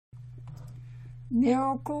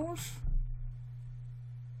Miracles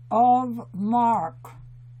of Mark.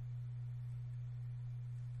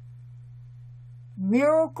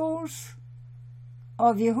 Miracles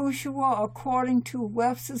of Yahushua according to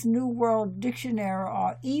Webster's New World Dictionary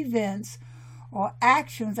are events or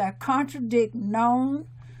actions that contradict known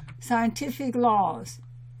scientific laws.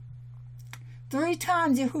 3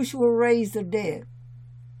 times Yahushua raised the dead.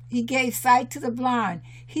 He gave sight to the blind,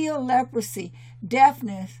 healed leprosy,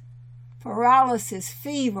 deafness, paralysis,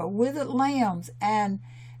 fever, withered limbs, and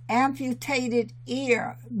amputated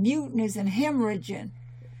ear, muteness, and hemorrhaging.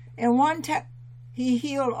 And one time he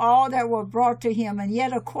healed all that were brought to him, and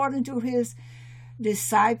yet according to his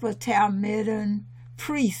disciple Talmudian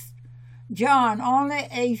priest John, only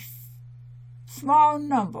a small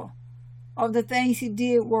number of the things he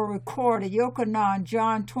did were recorded. Yochanan,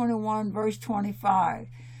 John 21, verse 25.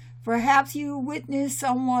 Perhaps you witnessed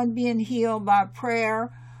someone being healed by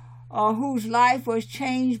prayer, or whose life was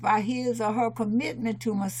changed by his or her commitment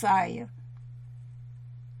to Messiah.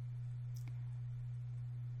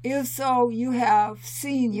 If so, you have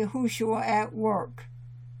seen Yahushua at work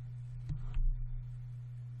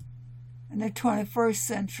in the 21st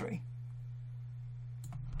century.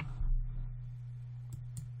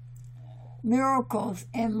 Miracles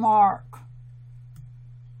in Mark.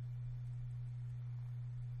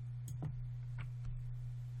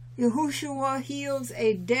 Yahushua heals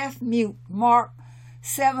a deaf mute. Mark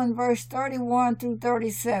 7, verse 31 through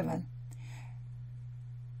 37.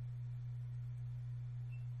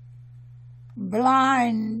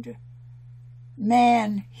 Blind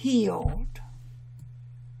man healed.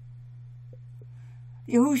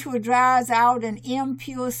 Yahushua drives out an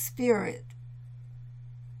impure spirit.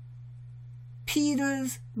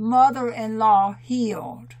 Peter's mother-in-law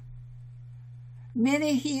healed.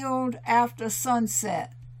 Many healed after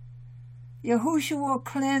sunset. Yahushua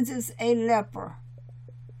cleanses a leper.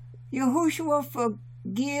 Yahushua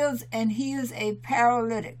forgives and heals a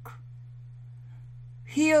paralytic.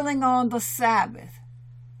 Healing on the Sabbath.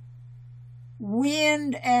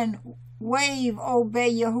 Wind and wave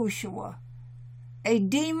obey Yahushua. A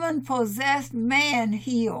demon-possessed man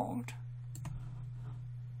healed.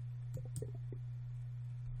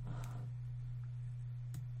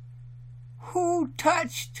 Who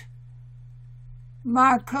touched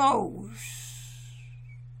my clothes?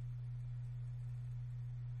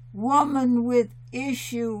 Woman with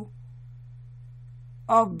issue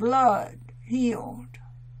of blood healed.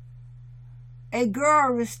 A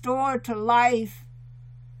girl restored to life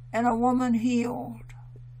and a woman healed.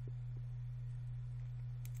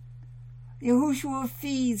 Yahushua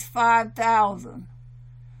feeds 5,000.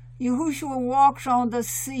 Yahushua walks on the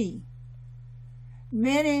sea.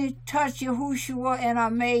 Many touch Yahushua and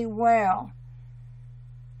are made well.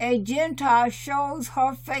 A Gentile shows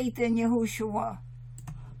her faith in Yahushua.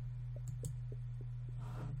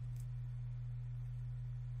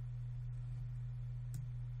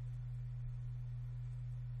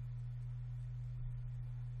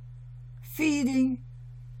 Feeding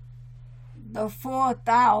the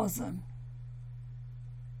 4,000.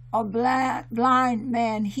 A blind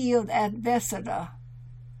man healed at Bethesda.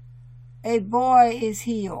 A boy is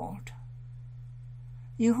healed.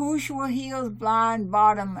 Yahushua heals blind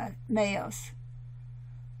Bartimaeus.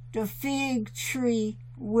 The fig tree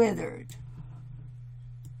withered.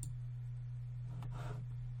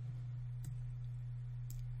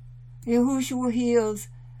 Yahushua heals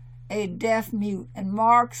a deaf mute. In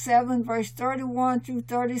Mark 7, verse 31 through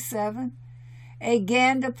 37,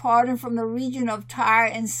 again departing from the region of Tyre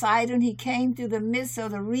and Sidon, he came through the midst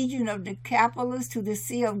of the region of Decapolis to the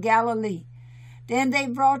Sea of Galilee. Then they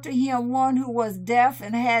brought to him one who was deaf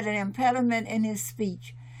and had an impediment in his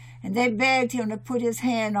speech, and they begged him to put his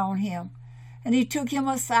hand on him. And he took him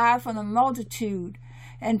aside from the multitude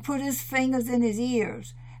and put his fingers in his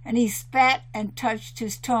ears, and he spat and touched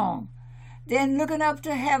his tongue. Then looking up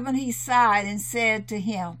to heaven, he sighed and said to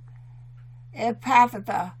him,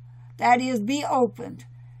 Ephphatha, that is, be opened.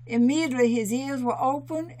 Immediately his ears were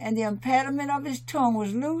opened, and the impediment of his tongue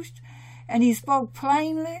was loosed, and he spoke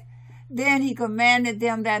plainly. Then he commanded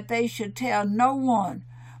them that they should tell no one.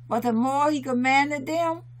 But the more he commanded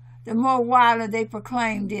them, the more widely they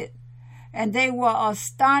proclaimed it. And they were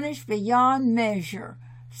astonished beyond measure,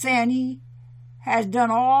 saying, He has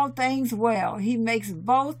done all things well. He makes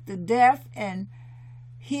both the deaf to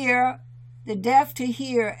hear,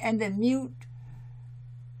 and the mute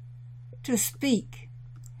to speak.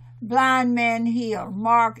 Blind man healed.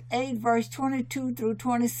 Mark 8, verse 22 through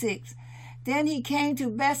 26. Then he came to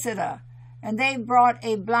Bethesda, and they brought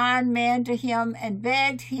a blind man to him and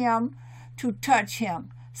begged him to touch him.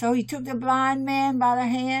 So he took the blind man by the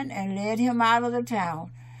hand and led him out of the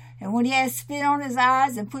town. And when he had spit on his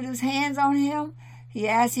eyes and put his hands on him, he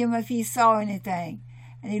asked him if he saw anything.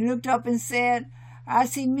 And he looked up and said, I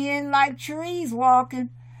see men like trees walking.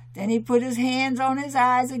 Then he put his hands on his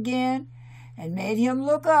eyes again and made him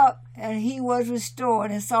look up, and he was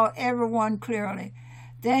restored and saw everyone clearly.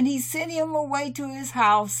 Then he sent him away to his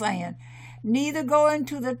house, saying, Neither go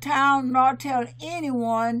into the town nor tell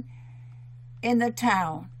anyone in the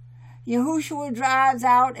town. Yahushua drives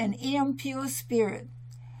out an impure spirit.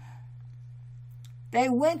 They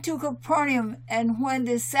went to Capernaum, and when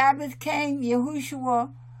the Sabbath came,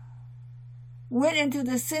 Yahushua went into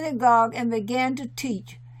the synagogue and began to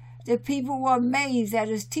teach. The people were amazed at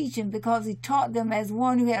his teaching, because he taught them as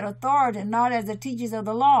one who had authority, not as the teachers of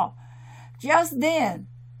the law. Just then,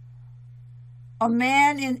 a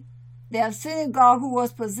man in their synagogue who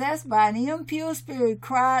was possessed by an impure spirit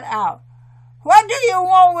cried out, What do you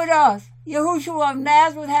want with us? Yahushua of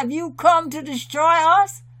Nazareth, have you come to destroy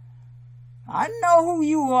us? I know who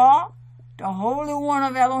you are, the Holy One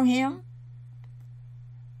of Elohim.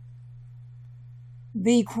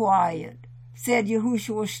 Be quiet, said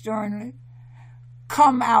Yahushua sternly.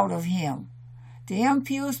 Come out of him. The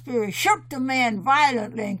impure spirit shook the man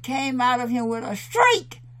violently and came out of him with a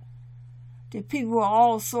shriek. The people were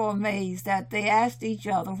all so amazed that they asked each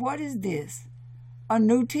other, What is this? A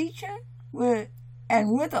new teaching? With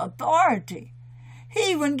authority.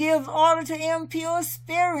 He even gives order to impure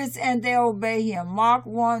spirits, and they obey him. Mark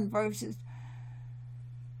 1, verses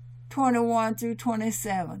 21 through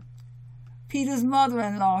 27. Peter's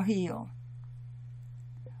mother-in-law healed.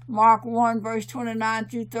 Mark 1, verse 29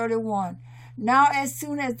 through 31. Now as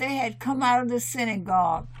soon as they had come out of the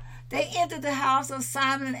synagogue, they entered the house of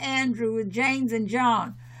Simon and Andrew with James and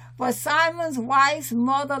John. But Simon's wife's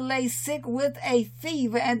mother lay sick with a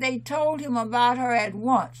fever, and they told him about her at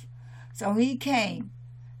once. So he came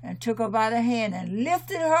and took her by the hand and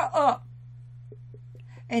lifted her up.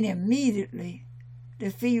 And immediately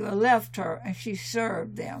the fever left her, and she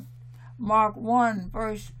served them. Mark 1,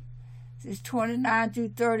 verses 29 through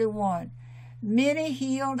 31. Many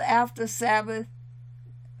healed after Sabbath.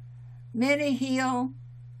 Many healed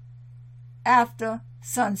after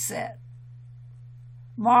sunset.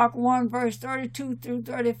 Mark 1, verse 32 through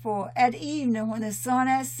 34. At evening, when the sun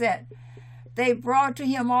had set, they brought to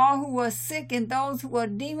him all who were sick and those who were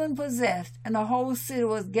demon-possessed, and the whole city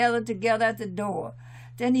was gathered together at the door.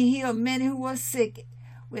 Then he healed many who were sick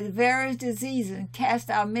with various diseases and cast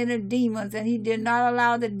out many demons, and he did not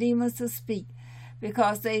allow the demons to speak,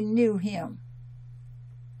 because they knew him.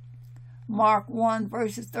 Mark 1,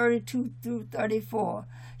 verses 32 through 34.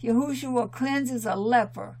 Yahushua cleanses a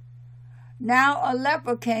leper. Now a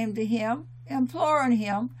leper came to him, imploring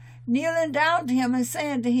him, kneeling down to him and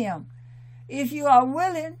saying to him, If you are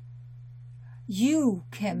willing, you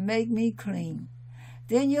can make me clean.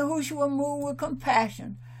 Then Yahushua, moved with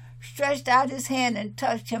compassion, stretched out his hand and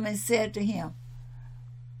touched him and said to him,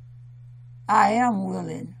 I am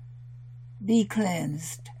willing. Be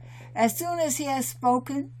cleansed. As soon as he had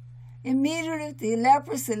spoken, immediately the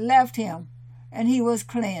leprosy left him, and he was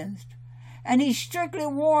cleansed. And he strictly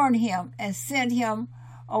warned him and sent him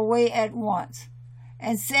away at once,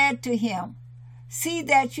 and said to him, See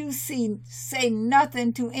that you say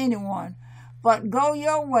nothing to anyone, but go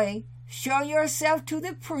your way, show yourself to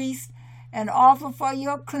the priest, and offer for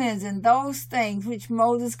your cleansing those things which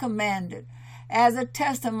Moses commanded, as a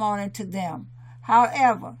testimony to them.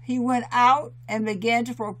 However, he went out and began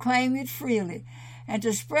to proclaim it freely, and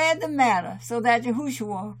to spread the matter, so that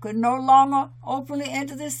Yahushua could no longer openly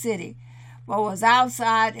enter the city, but was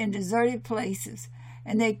outside in deserted places.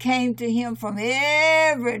 And they came to him from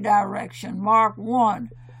every direction. Mark 1,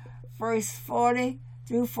 verse 40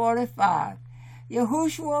 through 45.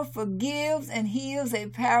 Yahushua forgives and heals a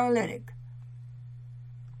paralytic.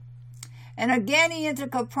 And again he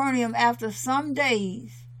entered Capernaum after some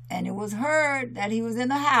days, and it was heard that he was in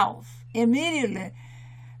the house. Immediately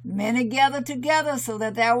many gathered together, so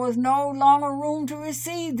that there was no longer room to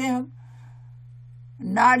receive them,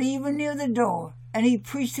 not even near the door, and he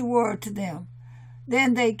preached the word to them.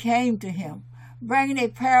 Then they came to him, bringing a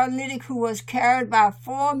paralytic who was carried by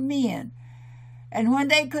 4 men. And when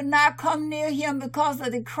they could not come near him because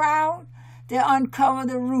of the crowd, they uncovered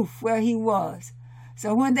the roof where he was.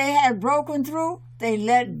 So when they had broken through, they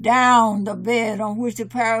let down the bed on which the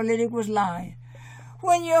paralytic was lying.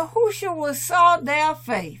 When Yahushua saw their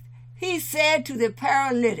faith, he said to the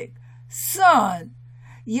paralytic, Son,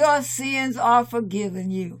 your sins are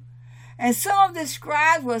forgiven you. And some of the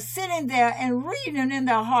scribes were sitting there and reading in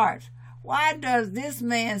their hearts, Why does this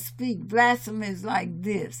man speak blasphemies like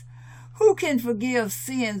this? Who can forgive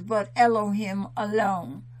sins but Elohim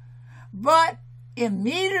alone? But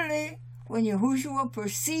immediately when Yahushua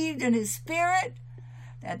perceived in his spirit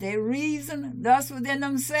that they reasoned thus within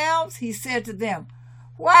themselves, he said to them,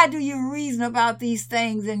 Why do you reason about these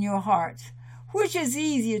things in your hearts? Which is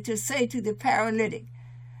easier to say to the paralytic,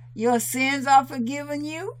 Your sins are forgiven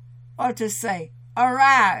you, or to say,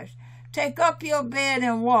 Arise, take up your bed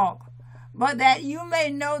and walk? But that you may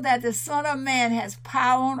know that the Son of Man has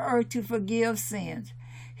power on earth to forgive sins.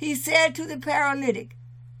 He said to the paralytic,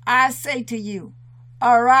 I say to you,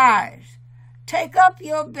 Arise, take up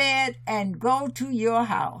your bed and go to your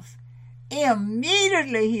house.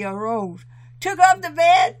 Immediately he arose, took up the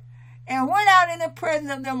bed, and went out in the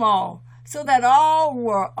presence of them all, so that all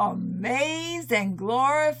were amazed and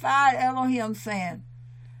glorified Elohim, saying,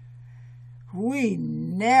 We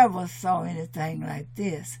never saw anything like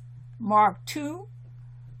this. Mark 2,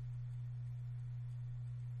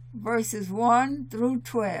 verses 1 through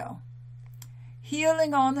 12.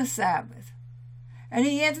 Healing on the Sabbath. And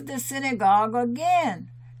he entered the synagogue again,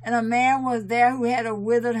 and a man was there who had a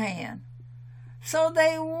withered hand. So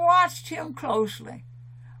they watched him closely,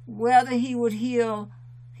 whether he would heal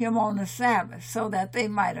him on the Sabbath, so that they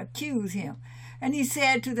might accuse him. And he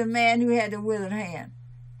said to the man who had the withered hand,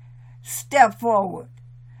 Step forward.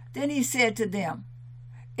 Then he said to them,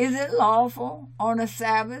 Is it lawful on the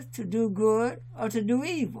Sabbath to do good or to do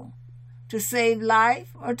evil, to save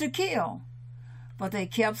life or to kill? But they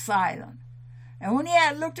kept silent. And when he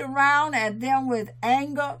had looked around at them with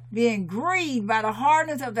anger, being grieved by the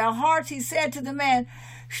hardness of their hearts, he said to the man,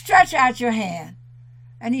 Stretch out your hand.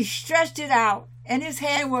 And he stretched it out, and his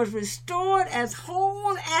hand was restored as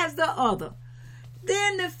whole as the other.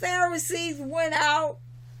 Then the Pharisees went out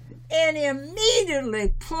and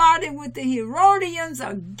immediately plotted with the Herodians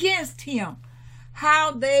against him,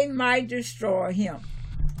 how they might destroy him.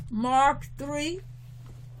 Mark 3,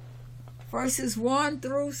 verses 1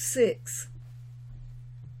 through 6.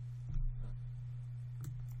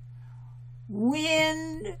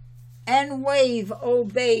 Wind and wave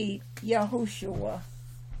obeyed Yahushua.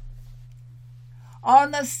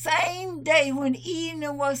 On the same day when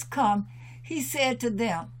evening was come, he said to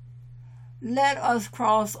them, Let us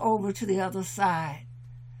cross over to the other side.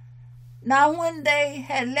 Now when they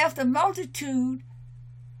had left the multitude,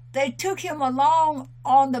 they took him along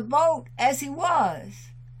on the boat as he was,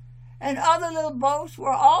 and other little boats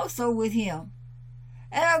were also with him.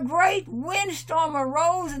 And a great windstorm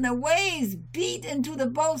arose, and the waves beat into the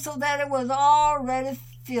boat so that it was already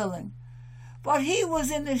filling. But he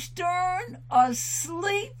was in the stern,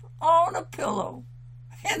 asleep on a pillow.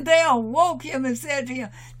 And they awoke him and said to him,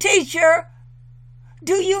 Teacher,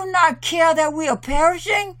 do you not care that we are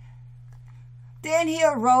perishing? Then he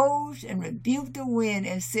arose and rebuked the wind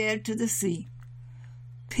and said to the sea,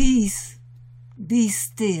 Peace, be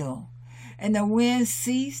still. And the wind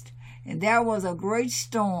ceased, and there was a great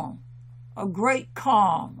calm.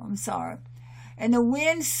 And the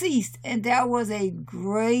wind ceased, and there was a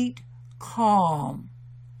great calm.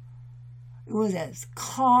 It was as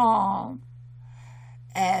calm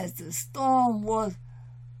as the storm was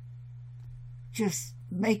just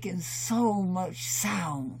making so much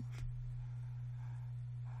sound.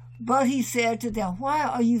 But he said to them, Why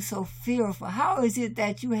are you so fearful? How is it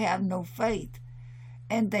that you have no faith?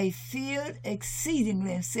 And they feared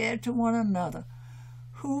exceedingly and said to one another,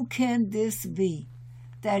 Who can this be,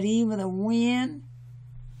 that even the wind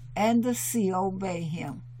and the sea obey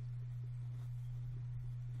him?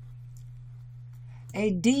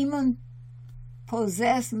 A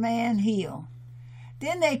demon-possessed man healed.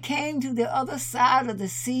 Then they came to the other side of the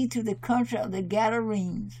sea, to the country of the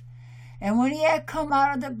Gadarenes. And when he had come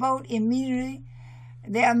out of the boat, immediately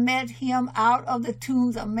there met him out of the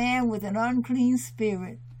tombs a man with an unclean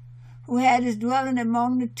spirit, who had his dwelling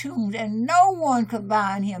among the tombs, and no one could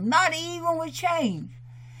bind him, not even with chains,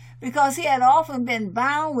 because he had often been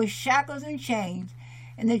bound with shackles and chains,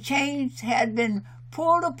 and the chains had been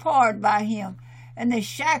pulled apart by him, and the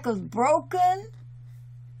shackles broken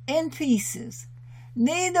in pieces.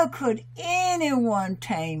 Neither could anyone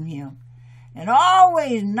tame him. And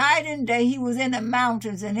always, night and day, he was in the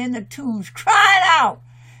mountains and in the tombs, crying out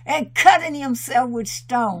and cutting himself with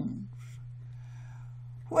stones.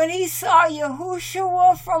 When he saw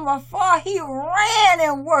Yahushua from afar, he ran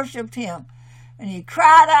and worshipped him. And he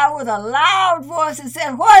cried out with a loud voice and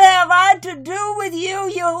said, What have I to do with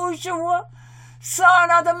you, Yahushua,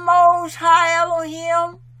 Son of the Most High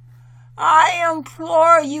Elohim? I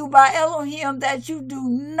implore you by Elohim that you do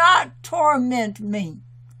not torment me.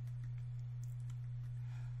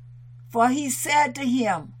 For he said to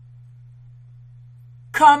him,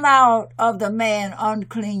 come out of the man,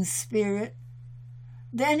 unclean spirit.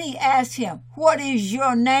 Then he asked him, what is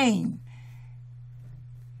your name?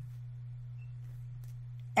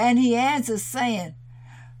 And he answered, saying,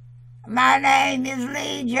 my name is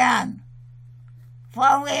Legion,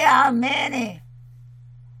 for we are many.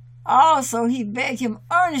 Also he begged him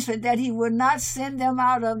earnestly that he would not send them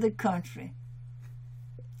out of the country.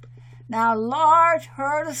 Now a large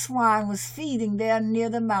herd of swine was feeding there near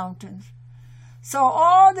the mountains. So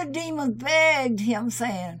all the demons begged him,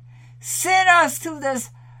 saying, Send us to the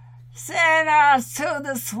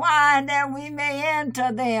swine that we may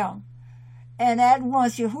enter them. And at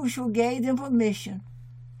once Yahushua gave them permission.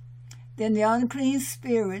 Then the unclean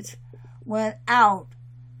spirits went out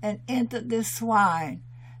and entered the swine.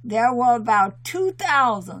 There were about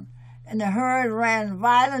 2,000, and the herd ran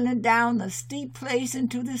violently down the steep place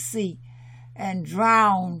into the sea and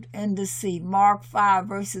drowned in the sea. Mark 5,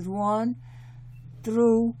 verses 1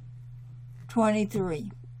 through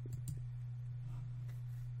 23.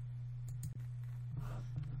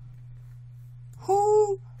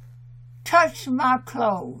 Who touched my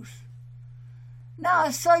clothes? Now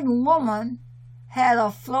a certain woman had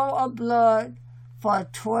a flow of blood for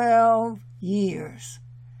 12 years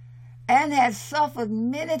and had suffered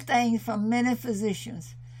many things from many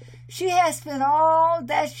physicians. She had spent all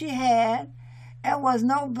that she had and was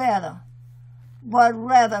no better, but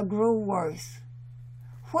rather grew worse.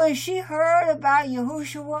 When she heard about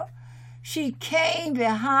Yahushua, she came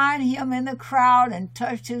behind him in the crowd and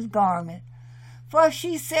touched his garment. For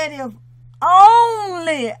she said, if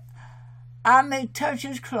only I may touch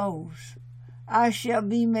his clothes, I shall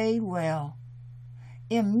be made well.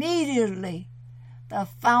 Immediately the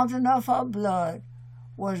fountain of her blood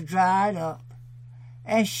was dried up,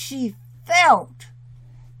 and she felt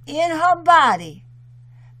in her body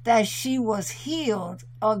that she was healed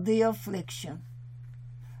of the affliction.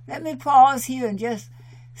 Let me pause here and just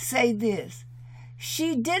say this.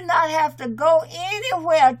 She did not have to go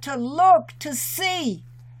anywhere to look to see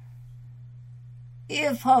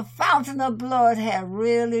if her fountain of blood had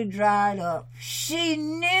really dried up. She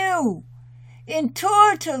knew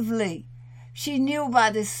intuitively. She knew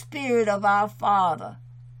by the Spirit of our Father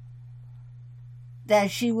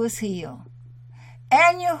that she was healed.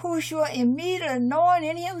 And Yahushua, immediately knowing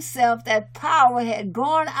in himself that power had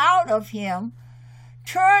gone out of him,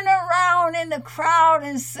 turned around in the crowd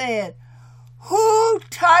and said, who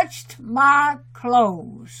touched my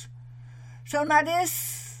clothes? So now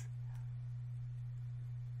this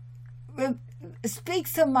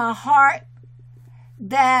speaks to my heart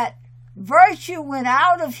that virtue went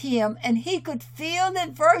out of him, and he could feel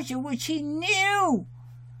that virtue, which he knew.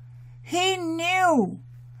 He knew,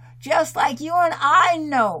 just like you and I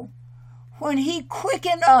know, when he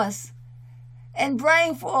quickened us and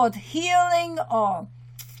bring forth healing or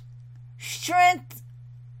strength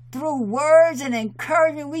through words and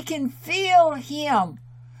encouragement, we can feel him,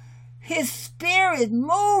 his spirit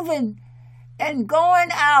moving and going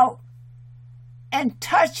out and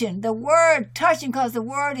touching, the word touching, because the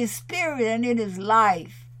word is spirit and it is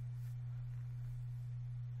life.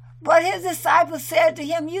 But his disciples said to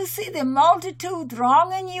him, you see the multitude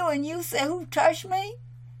thronging you, and you say, who touched me?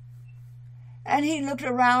 And he looked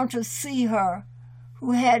around to see her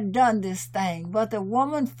who had done this thing. But the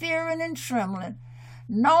woman, fearing and trembling,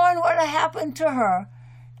 knowing what had happened to her,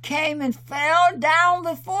 came and fell down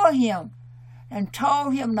before him and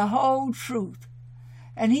told him the whole truth.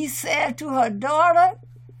 And he said to her, daughter,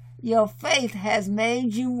 your faith has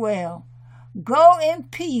made you well. Go in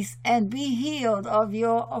peace and be healed of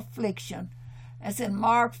your affliction. That's in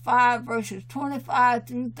Mark 5, verses 25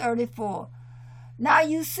 through 34. Now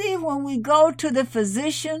you see, when we go to the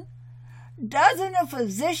physician, doesn't the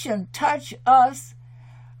physician touch us?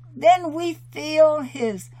 Then we feel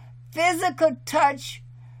his physical touch,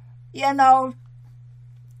 or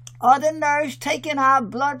the nurse taking our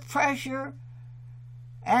blood pressure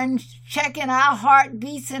and checking our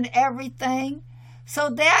heartbeats and everything.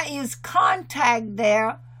 So there is contact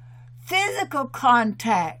there, physical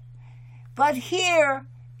contact. But here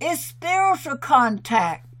is spiritual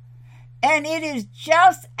contact. And it is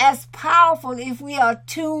just as powerful if we are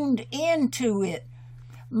tuned into it.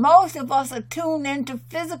 Most of us are tuned into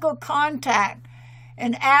physical contact.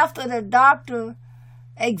 And after the doctor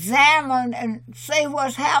examines and say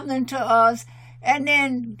what's happening to us, and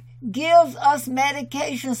then gives us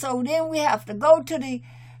medication, so then we have to go to the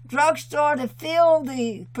drugstore to fill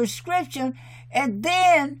the prescription, and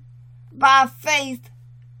then by faith,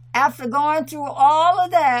 after going through all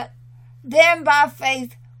of that, then by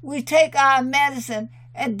faith we take our medicine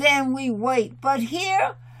and then we wait. But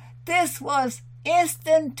here, this was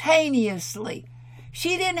instantaneously.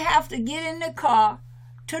 She didn't have to get in the car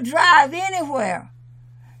to drive anywhere.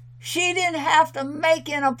 She didn't have to make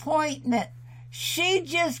an appointment. She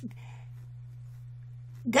just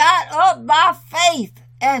got up by faith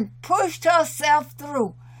and pushed herself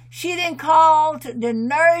through. She didn't call to the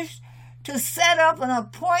nurse to set up an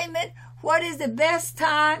appointment. What is the best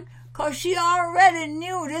time? Because she already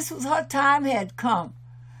knew this was her time had come.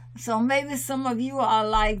 So maybe some of you are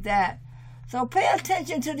like that. So pay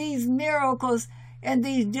attention to these miracles and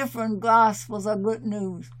these different gospels of good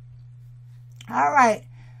news. All right.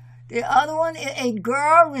 The other one is a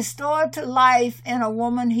girl restored to life and a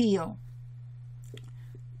woman healed.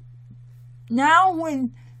 Now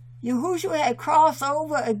when Yahushua had crossed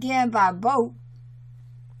over again by boat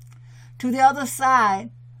to the other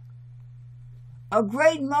side, a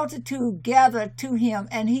great multitude gathered to him,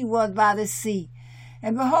 and he was by the sea.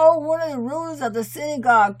 And behold, one of the rulers of the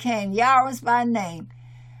synagogue came, Jairus by name.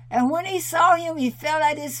 And when he saw him, he fell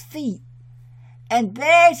at his feet and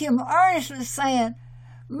begged him earnestly, saying,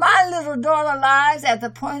 My little daughter lies at the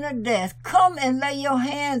point of death. Come and lay your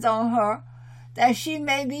hands on her, that she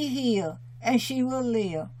may be healed, and she will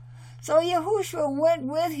live. So Yahushua went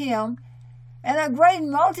with him, and a great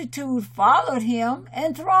multitude followed him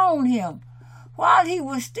and thronged him. While he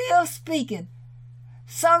was still speaking,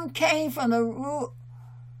 some came from the ruler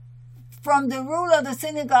of the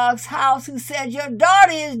synagogue's house, who said, Your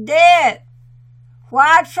daughter is dead.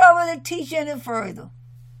 Why trouble the teacher any further?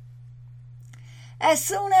 As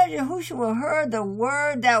soon as Yahushua heard the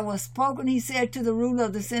word that was spoken, he said to the ruler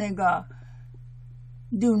of the synagogue,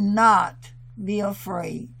 Do not be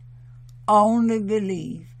afraid, only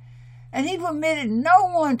believe. And he permitted no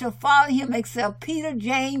one to follow him except Peter,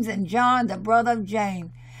 James, and John, the brother of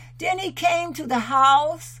James. Then he came to the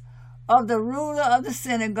house of the ruler of the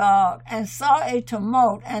synagogue and saw a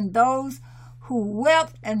tumult and those who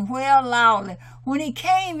wept and wailed loudly. When he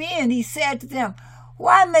came in, he said to them,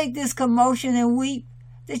 Why make this commotion and weep?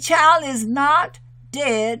 The child is not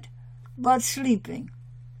dead, but sleeping.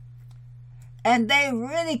 And they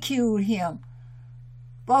ridiculed him.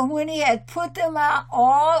 But when he had put them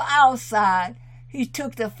all outside, he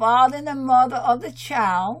took the father and the mother of the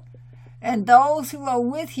child and those who were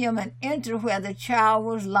with him and entered where the child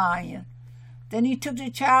was lying. Then he took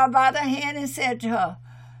the child by the hand and said to her,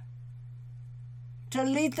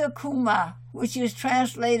 Talitha Kuma, which is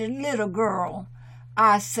translated, Little girl,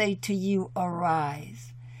 I say to you,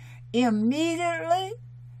 arise. Immediately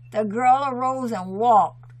the girl arose and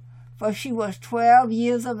walked, for she was 12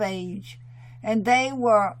 years of age. And they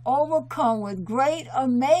were overcome with great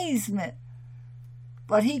amazement.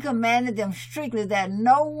 But he commanded them strictly that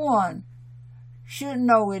no one should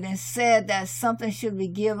know it, and said that something should be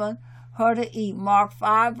given her to eat. Mark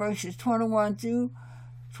 5, verses 21 through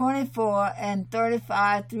 24 and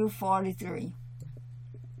 35 through 43.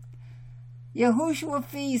 Yahushua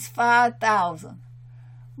feeds 5,000.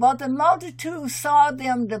 But the multitude saw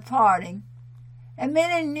them departing, and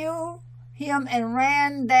many knew him and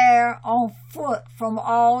ran there on foot from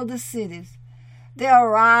all the cities. They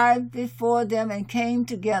arrived before them and came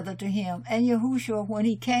together to him. And Yahushua, when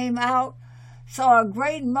he came out, saw a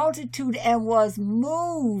great multitude and was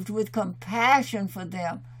moved with compassion for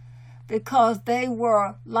them, because they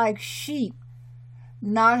were like sheep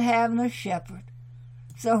not having a shepherd.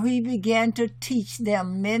 So he began to teach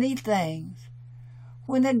them many things.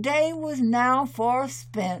 When the day was now far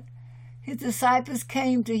spent, his disciples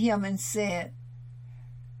came to him and said,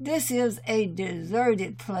 This is a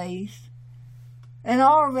deserted place, and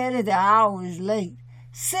already the hour is late.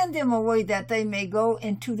 Send them away that they may go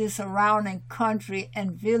into the surrounding country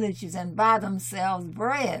and villages and buy themselves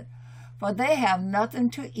bread, for they have nothing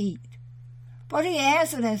to eat. But he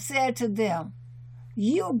answered and said to them,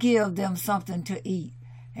 You give them something to eat.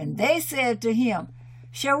 And they said to him,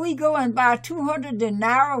 Shall we go and buy 200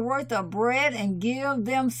 denarii worth of bread and give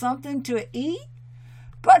them something to eat?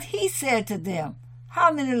 But he said to them,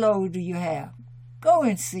 How many loaves do you have? Go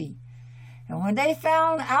and see. And when they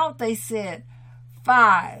found out, they said,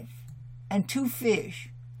 5 and 2 fish.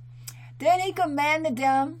 Then he commanded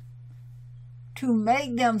them to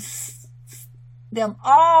make them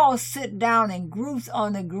all sit down in groups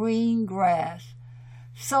on the green grass.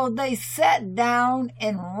 So they sat down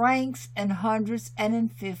in ranks and hundreds and in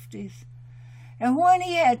 50s. And when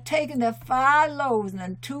he had taken the 5 loaves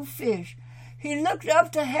and the 2 fish, he looked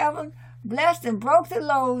up to heaven, blessed and broke the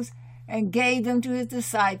loaves, and gave them to his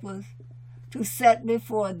disciples to set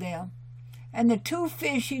before them. And the 2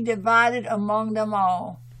 fish he divided among them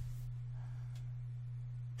all.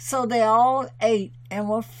 So they all ate and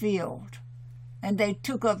were filled. And they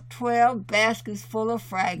took up 12 baskets full of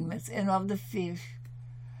fragments and of the fish.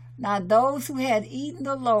 Now those who had eaten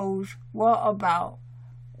the loaves were about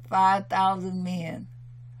 5,000 men.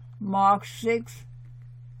 Mark 6,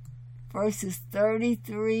 verses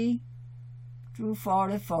 33 through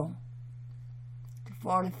 44.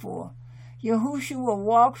 Yahushua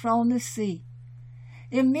walks on the sea.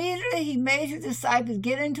 Immediately he made his disciples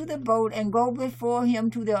get into the boat and go before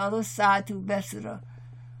him to the other side to Bethsaida,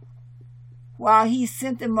 while he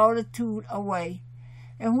sent the multitude away.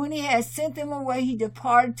 And when he had sent them away, he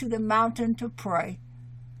departed to the mountain to pray.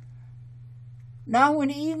 Now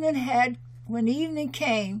when evening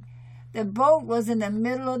came, the boat was in the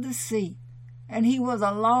middle of the sea, and he was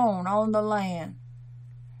alone on the land.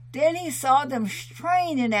 Then he saw them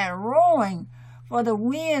straining and rowing, for the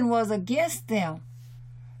wind was against them.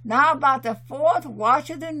 Now about the fourth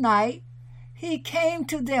watch of the night, he came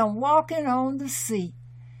to them walking on the sea,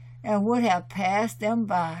 and would have passed them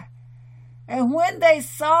by. And when they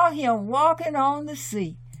saw him walking on the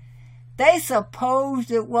sea, they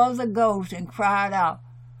supposed it was a ghost and cried out,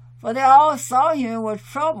 for they all saw him and were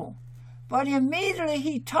troubled. But immediately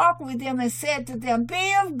he talked with them and said to them,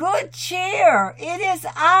 "Be of good cheer, it is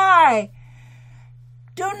I.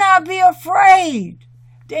 Do not be afraid."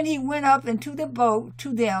 Then he went up into the boat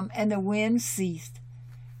to them, and the wind ceased.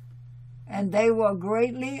 And they were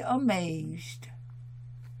greatly amazed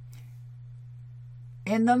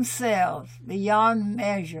in themselves beyond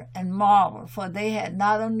measure, and marveled, for they had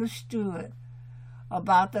not understood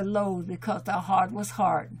about the loaves, because their heart was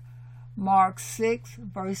hardened. Mark 6,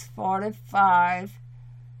 verse 45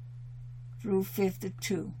 through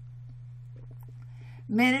 52.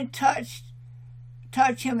 Many touch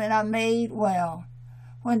him and are made well.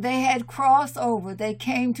 When they had crossed over, they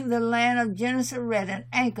came to the land of Gennesaret and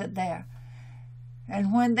anchored there.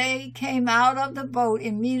 And when they came out of the boat,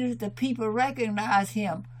 immediately the people recognized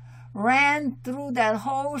him, ran through that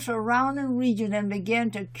whole surrounding region, and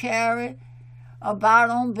began to carry about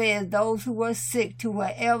on beds those who were sick to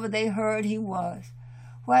wherever they heard he was.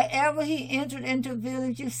 Wherever he entered into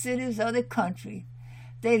villages, cities, or the country,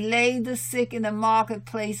 they laid the sick in the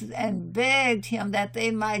marketplaces and begged him that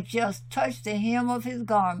they might just touch the hem of his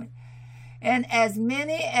garment. And as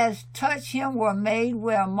many as touched him were made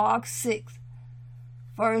well. Mark 6,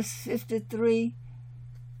 verse 53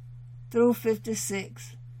 through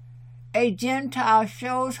 56. A Gentile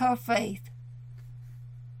shows her faith.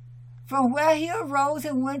 From where he arose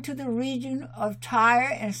and went to the region of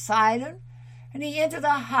Tyre and Sidon, and he entered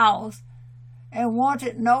a house and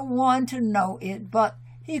wanted no one to know it, but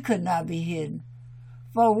he could not be hidden.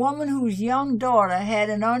 For a woman whose young daughter had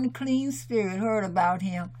an unclean spirit heard about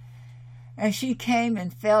him, and she came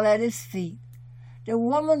and fell at his feet. The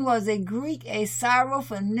woman was a Greek, a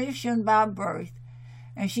Syrophoenician by birth,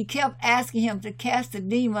 and she kept asking him to cast the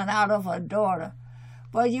demon out of her daughter.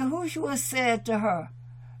 But Yahushua said to her,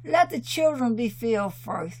 "Let the children be filled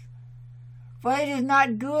first, for it is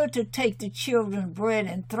not good to take the children's bread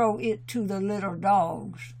and throw it to the little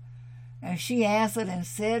dogs." And she answered and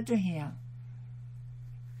said to him,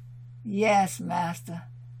 "Yes, Master,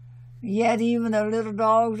 yet even the little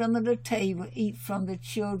dogs under the table eat from the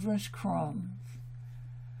children's crumbs."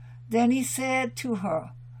 Then he said to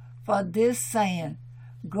her, "For this saying,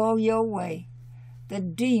 go your way. The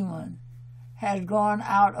demon has gone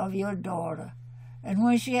out of your daughter." And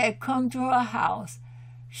when she had come to her house,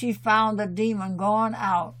 she found the demon gone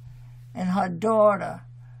out and her daughter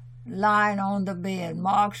lying on the bed.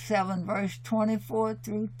 Mark 7, verse 24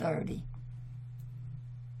 through 30.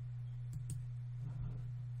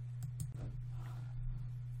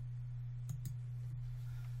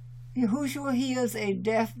 Yahushua heals a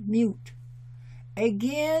deaf mute.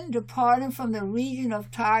 Again, departing from the region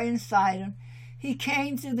of Tyre and Sidon, he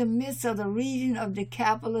came to the midst of the region of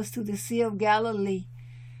Decapolis to the Sea of Galilee.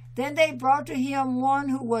 Then they brought to him one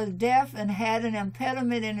who was deaf and had an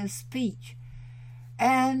impediment in his speech.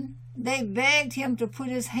 And they begged him to put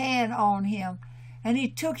his hand on him. And he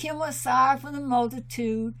took him aside from the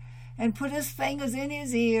multitude and put his fingers in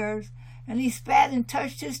his ears, and he spat and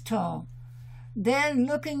touched his tongue. Then,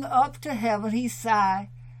 looking up to heaven, he sighed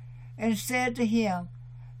and said to him,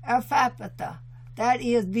 "Ephphatha," that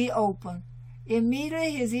is, be open.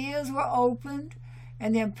 Immediately his ears were opened,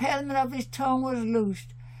 and the impediment of his tongue was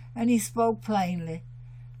loosed, and he spoke plainly.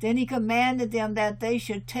 Then he commanded them that they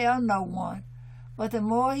should tell no one. But the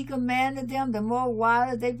more he commanded them, the more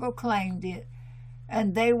widely they proclaimed it.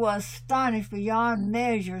 And they were astonished beyond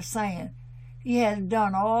measure, saying, "He has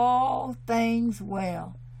done all things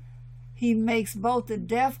well." He makes both the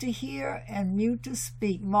deaf to hear and mute to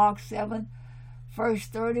speak. Mark 7, verse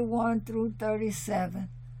 31 through 37.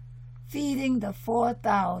 Feeding the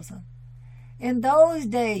 4,000. In those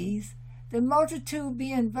days The multitude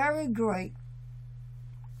being very great,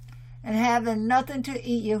 and having nothing to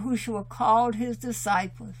eat, Yahushua called his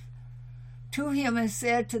disciples to him and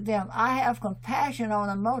said to them, I have compassion on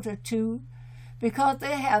the multitude, because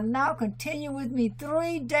they have now continued with me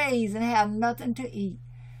 3 days and have nothing to eat.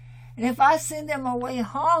 And if I send them away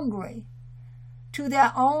hungry to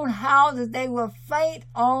their own houses, they will faint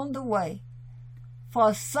on the way,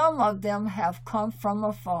 for some of them have come from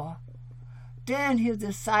afar. Then his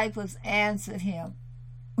disciples answered him,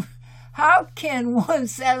 How can one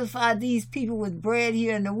satisfy these people with bread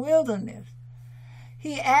here in the wilderness?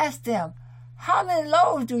 He asked them, How many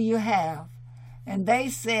loaves do you have? And they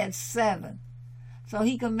said 7. So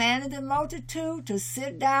he commanded the multitude to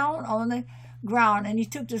sit down on the ground, and he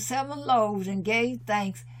took the 7 loaves and gave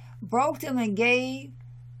thanks, broke them and gave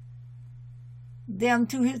them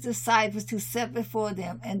to his disciples to set before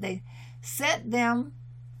them, and they set them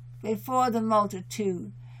before the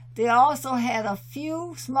multitude. They also had a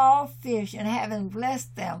few small fish, and having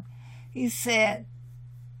blessed them, he said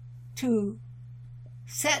to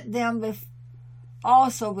set them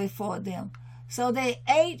also before them. So they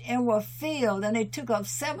ate and were filled, and they took up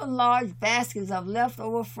 7 large baskets of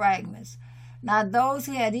leftover fragments. Now those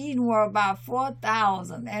who had eaten were about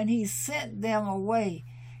 4,000, and he sent them away.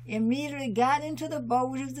 Immediately got into the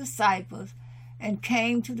boat with his disciples and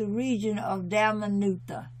came to the region of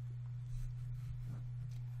Dalmanutha.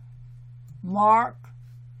 Mark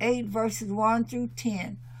 8, verses 1 through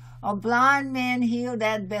 10. A blind man healed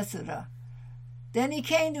at Bethsaida. Then he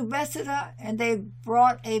came to Bethsaida, and they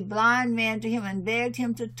brought a blind man to him and begged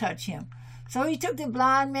him to touch him. So he took the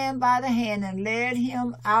blind man by the hand and led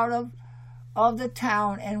him out of the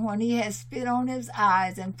town. And when he had spit on his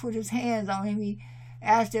eyes and put his hands on him, he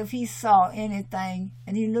asked if he saw anything.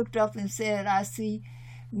 And he looked up and said, I see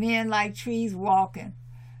men like trees walking.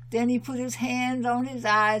 Then he put his hands on his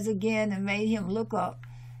eyes again and made him look up.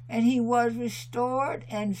 And he was restored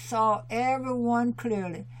and saw everyone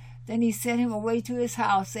clearly. Then he sent him away to his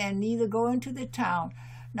house, saying, Neither go into the town,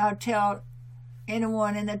 nor tell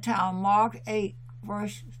anyone in the town. Mark 8,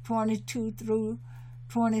 verse 22 through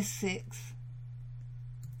 26.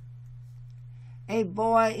 A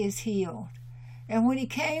boy is healed. And when he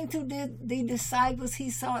came to the disciples, he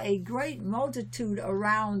saw a great multitude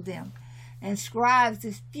around them, and scribes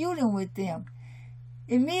disputing with them.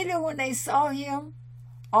 Immediately when they saw him,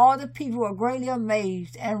 all the people were greatly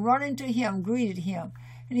amazed, and running to him, greeted him.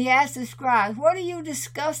 And he asked the scribes, What are you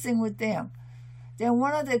discussing with them? Then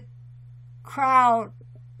one of the crowd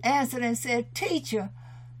answered and said, Teacher,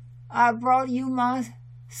 I brought you my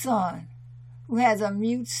son, who has a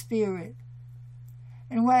mute spirit.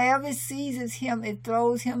 And wherever it seizes him, it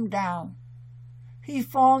throws him down. He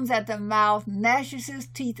foams at the mouth, gnashes his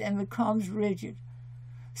teeth, and becomes rigid.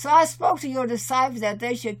 So I spoke to your disciples that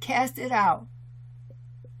they should cast it out,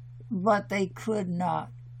 but they could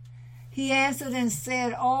not. He answered and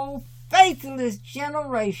said, O faithless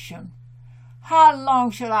generation, how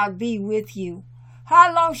long shall I be with you?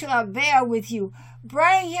 How long shall I bear with you?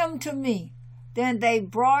 Bring him to me. Then they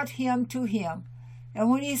brought him to him.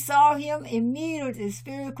 And when he saw him, immediately the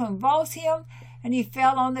spirit convulsed him, and he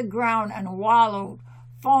fell on the ground and wallowed,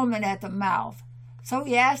 foaming at the mouth. So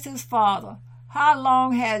he asked his father, How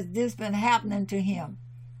long has this been happening to him?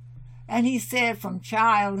 And he said, From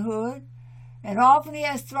childhood. And often he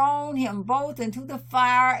has thrown him both into the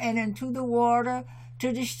fire and into the water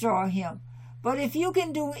to destroy him. But if you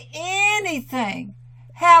can do anything,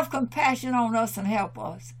 have compassion on us and help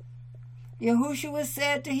us. Yahushua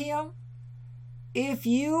said to him, If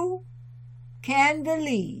you can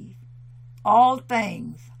believe, all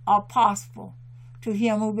things are possible to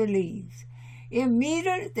him who believes.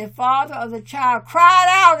 Immediately the father of the child cried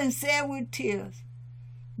out and said with tears,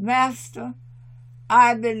 Master,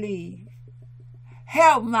 I believe.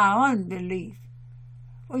 Help my unbelief.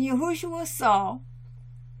 When Yahushua saw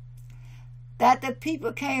that the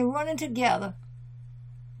people came running together,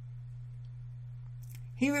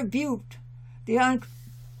 he rebuked the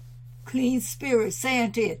unclean spirit,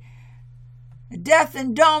 saying to it, Deaf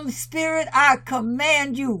and dumb spirit, I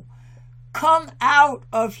command you, come out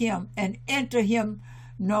of him and enter him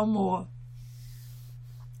no more.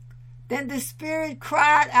 Then the spirit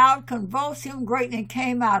cried out, convulsed him greatly, and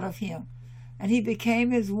came out of him. And he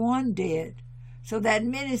became as one dead, so that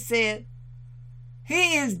many said,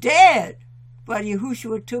 He is dead. But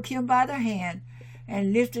Yahushua took him by the hand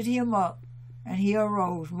and lifted him up, and he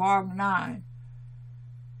arose. Mark 9,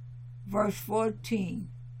 verse 14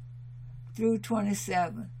 through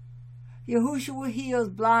 27. Yahushua heals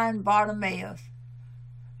blind Bartimaeus.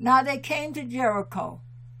 Now they came to Jericho.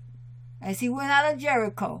 As he went out of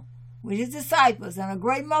Jericho with his disciples and a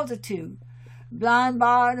great multitude, Blind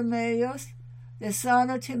Bartimaeus, the son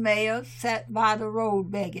of Timaeus, sat by the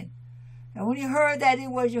road begging. And when he heard that it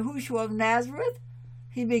was Yahushua of Nazareth,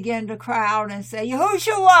 he began to cry out and say,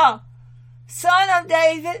 Yahushua, son of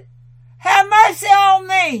David, have mercy on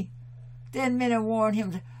me. Then many warned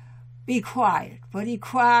him to be quiet, but he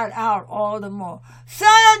cried out all the more, Son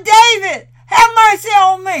of David, have mercy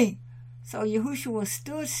on me. So Yahushua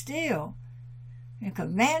stood still and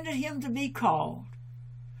commanded him to be called.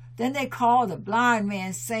 Then they called the blind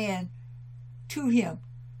man, saying to him,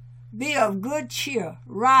 Be of good cheer,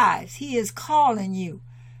 rise, he is calling you.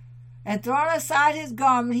 And throwing aside his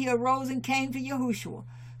garment, he arose and came to Yahushua.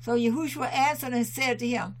 So Yahushua answered and said to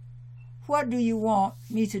him, What do you want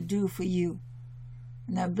me to do for you?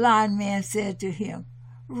 And the blind man said to him,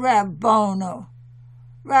 Rabboni,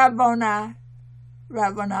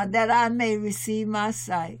 that I may receive my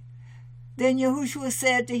sight. Then Yahushua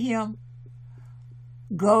said to him,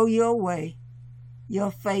 Go your way,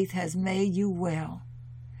 your faith has made you well.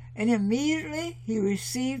 And immediately he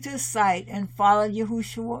received his sight and followed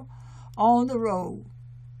Yahushua on the road.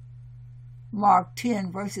 Mark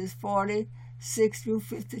 10, verses 46 through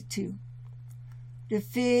 52. The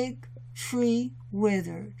fig tree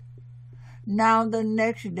withered. Now the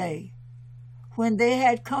next day, when they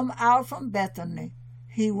had come out from Bethany,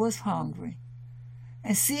 he was hungry.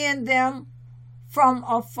 And seeing them from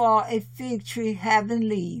afar a fig tree having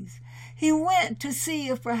leaves, he went to see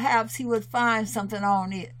if perhaps he would find something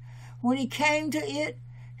on it. When he came to it,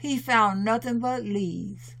 he found nothing but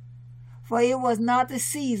leaves, for it was not the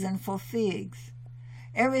season for figs.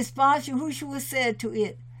 In response, Yahushua said to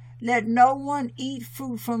it, Let no one eat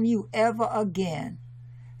fruit from you ever again.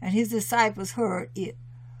 And his disciples heard it.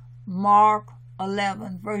 Mark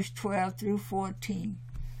 11, verse 12 through 14.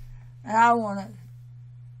 And I want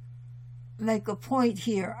to make a point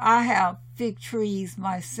here. I have fig trees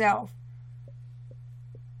myself.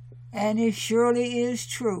 And it surely is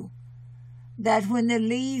true that when the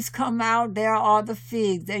leaves come out, there are the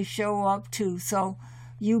figs. They show up too. So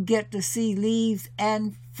you get to see leaves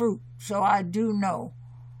and fruit. So I do know.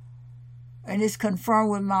 And it's confirmed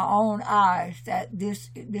with my own eyes that this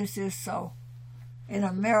is so. And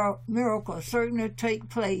a miracle certainly take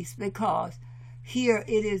place, because here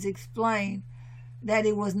it is explained that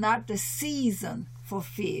it was not the season for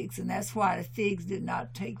figs, and that's why the figs did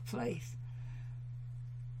not take place.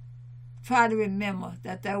 Try to remember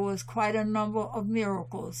that there was quite a number of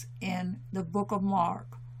miracles in the book of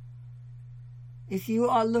Mark. If you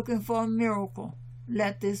are looking for a miracle,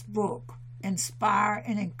 let this book inspire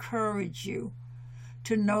and encourage you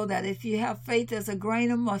to know that if you have faith as a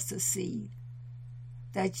grain of mustard seed,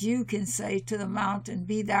 that you can say to the mountain,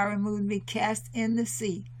 Be thou removed and be cast in the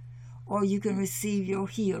sea, or you can receive your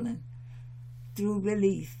healing through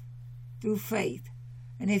belief, through faith.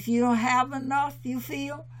 And if you don't have enough, you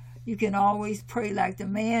feel, you can always pray like the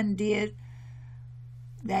man did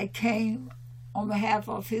that came on behalf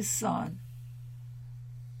of his son.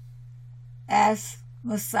 Ask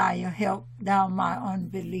Messiah, help thou my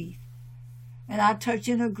unbelief. And I touch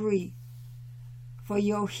and agree for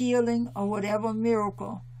your healing or whatever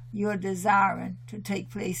miracle you're desiring to take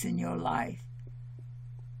place in your life.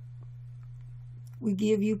 We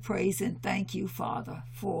give you praise and thank you, Father,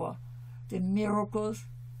 for the miracles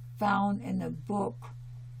found in the book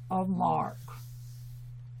of Mark.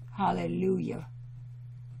 Hallelujah.